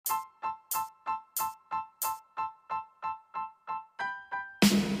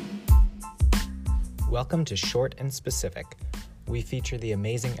Welcome to Short and Specific. We feature the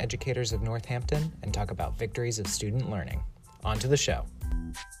amazing educators of Northampton and talk about victories of student learning. On to the show.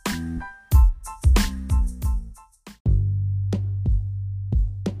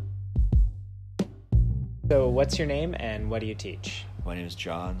 So what's your name and what do you teach? My name is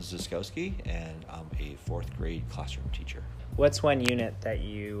John Ziskowski, and I'm a fourth grade classroom teacher. What's one unit that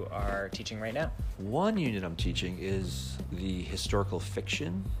you are teaching right now? One unit I'm teaching is the historical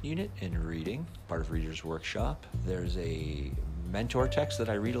fiction unit in reading, part of Reader's Workshop. There's a mentor text that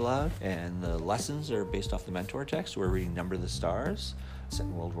I read aloud, and the lessons are based off the mentor text. We're reading Number the Stars, set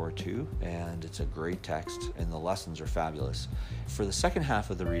in World War II, and it's a great text, and the lessons are fabulous. For the second half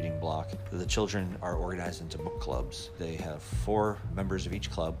of the reading block, the children are organized into book clubs. They have 4 members of each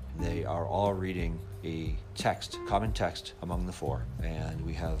club. They are all reading a text, common text among the 4. And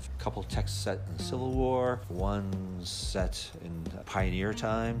we have a couple texts set in the Civil War, one set in pioneer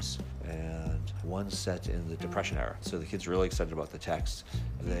times, and one set in the Depression era. So the kids are really excited about the text.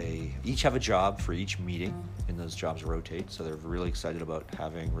 They each have a job for each meeting, and those jobs rotate. So they're really excited about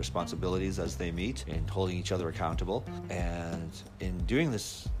having responsibilities as they meet and holding each other accountable. And in doing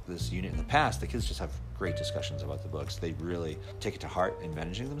this unit in the past, the kids just have great discussions about the books. They really take it to heart in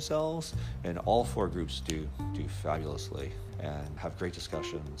managing themselves, and all 4 groups do fabulously and have great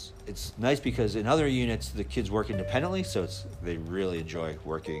discussions. It's nice because in other units the kids work independently, so they really enjoy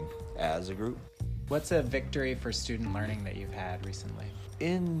working as a group. What's a victory for student learning that you've had recently?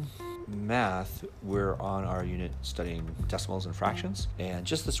 In math, we're on our unit studying decimals and fractions, and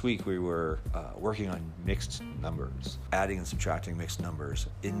just this week we were working on mixed numbers, adding and subtracting mixed numbers.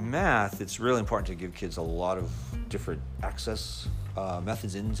 In math, it's really important to give kids a lot of different access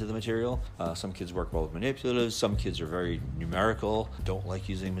methods into the material. Some kids work well with manipulatives, some kids are very numerical, don't like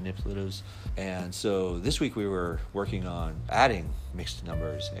using manipulatives, and so this week we were working on adding mixed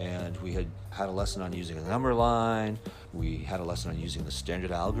numbers, and we had a lesson on using a number line. We had a lesson on using the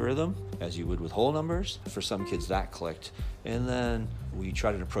standard algorithm as you would with whole numbers. For some kids that clicked. And then we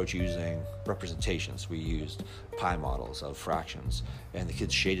tried an approach using representations. We used pi models of fractions, and the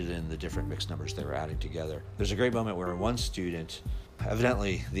kids shaded in the different mixed numbers they were adding together. There's a great moment where one student,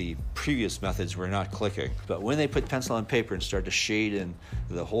 evidently the previous methods were not clicking, but when they put pencil on paper and started to shade in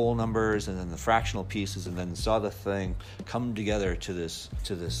the whole numbers and then the fractional pieces, and then saw the thing come together to this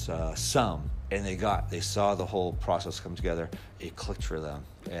sum, and they saw the whole process come together, it clicked for them,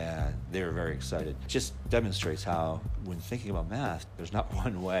 and they were very excited. It just demonstrates how, when thinking about math, there's not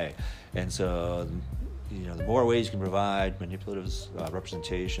one way. And so, the more ways you can provide, manipulatives,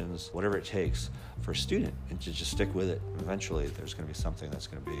 representations, whatever it takes for a student, and to just stick with it, eventually there's going to be something that's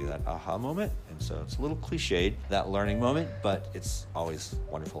going to be that aha moment. And so it's a little cliched, that learning moment, but it's always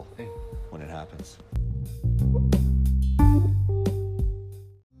wonderful when it happens.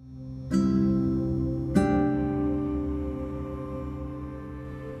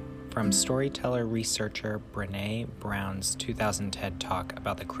 From storyteller researcher Brené Brown's 2000 TED Talk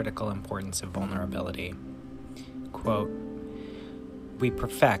about the critical importance of vulnerability. Quote, "We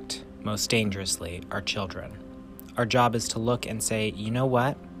perfect, most dangerously, our children. Our job is to look and say, you know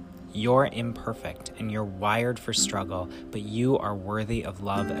what? You're imperfect and you're wired for struggle, but you are worthy of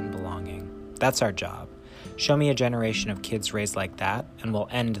love and belonging. That's our job. Show me a generation of kids raised like that, and we'll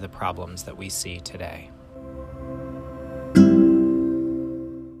end the problems that we see today."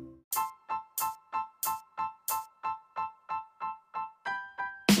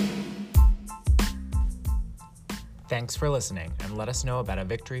 Thanks for listening, and let us know about a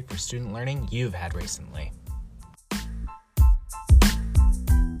victory for student learning you've had recently.